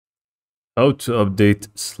How to update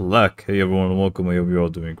Slack. Hey everyone, welcome. I hope you're all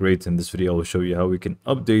doing great. In this video, I will show you how we can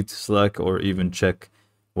update Slack or even check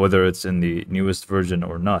whether it's in the newest version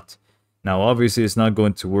or not. Now, obviously, it's not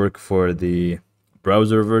going to work for the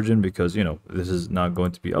browser version because, this is not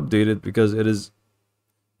going to be updated because it is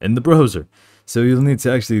in the browser. So you'll need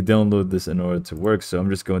to actually download this in order to work. So I'm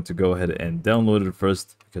just going to go ahead and download it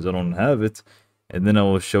first because I don't have it. And then I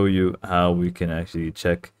will show you how we can actually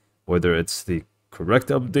check whether it's the correct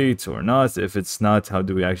update or not. If it's not, how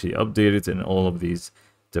do we actually update it and all of these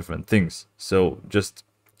different things. So just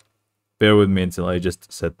bear with me until I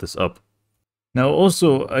just set this up. Now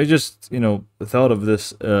also, I just, thought of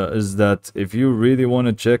this is that if you really want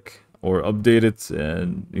to check or update it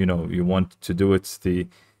and, you want to do it the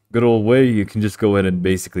good old way, you can just go ahead and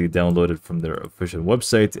basically download it from their official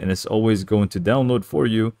website, and it's always going to download for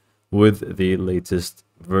you with the latest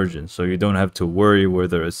version. So you don't have to worry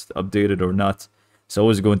whether it's updated or not. It's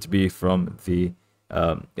always going to be from the,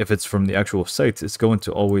 if it's from the actual site, it's going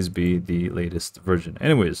to always be the latest version.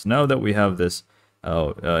 Anyways, now that we have this,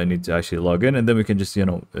 I need to actually log in, and then we can just,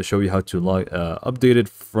 show you how to update it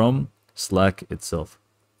from Slack itself.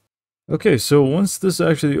 Okay, so once this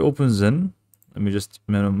actually opens in, let me just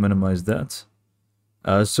minimize that.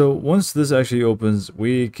 So once this actually opens,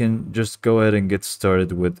 we can just go ahead and get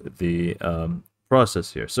started with the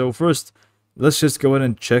process here. So first, let's just go ahead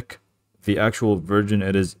and check the actual version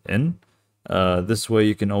it is in. This way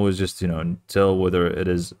you can always just, tell whether it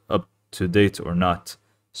is up to date or not.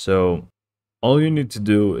 So all you need to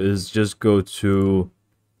do is just go to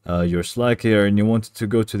your Slack here, and you want to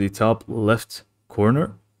go to the top left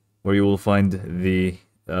corner where you will find the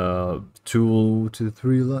 2 to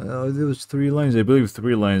 3 there was 3 lines, I believe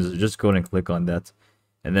 3 lines. Just go and click on that,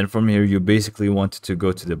 and then from here you basically want to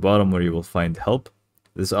go to the bottom where you will find help.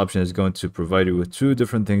 This option is going to provide you with 2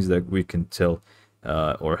 different things that we can tell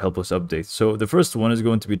or help us update. So the first one is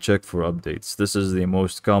going to be check for updates. This is the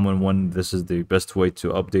most common one. This is the best way to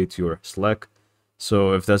update your Slack.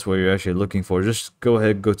 So if that's what you're actually looking for, just go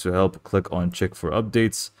ahead, go to help, click on check for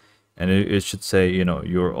updates, and it should say,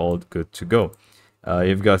 you're all good to go.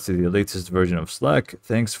 You've got to the latest version of Slack.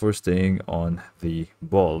 Thanks for staying on the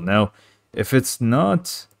ball. Now, if it's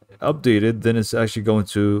not updated, then it's actually going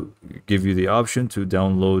to give you the option to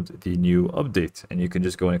download the new update, and you can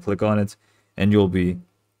just go and click on it, and you'll be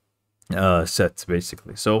set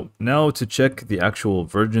basically. So now to check the actual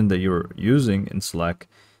version that you're using in Slack,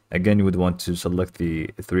 again, you would want to select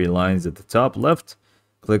the 3 lines at the top left,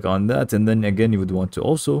 click on that, and then again, you would want to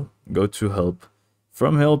also go to help.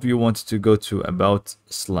 From help, you want to go to about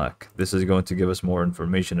Slack. This is going to give us more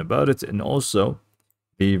information about it and also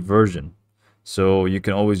the version. So you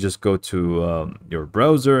can always just go to your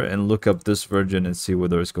browser and look up this version and see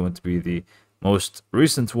whether it's going to be the most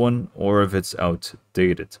recent one or if it's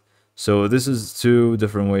outdated. So this is 2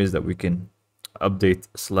 different ways that we can update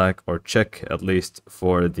Slack or check at least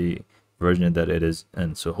for the version that it is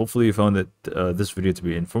in. So hopefully you found that this video to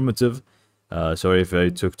be informative. Sorry if I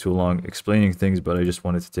took too long explaining things, but I just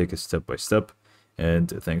wanted to take it step by step, and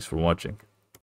thanks for watching.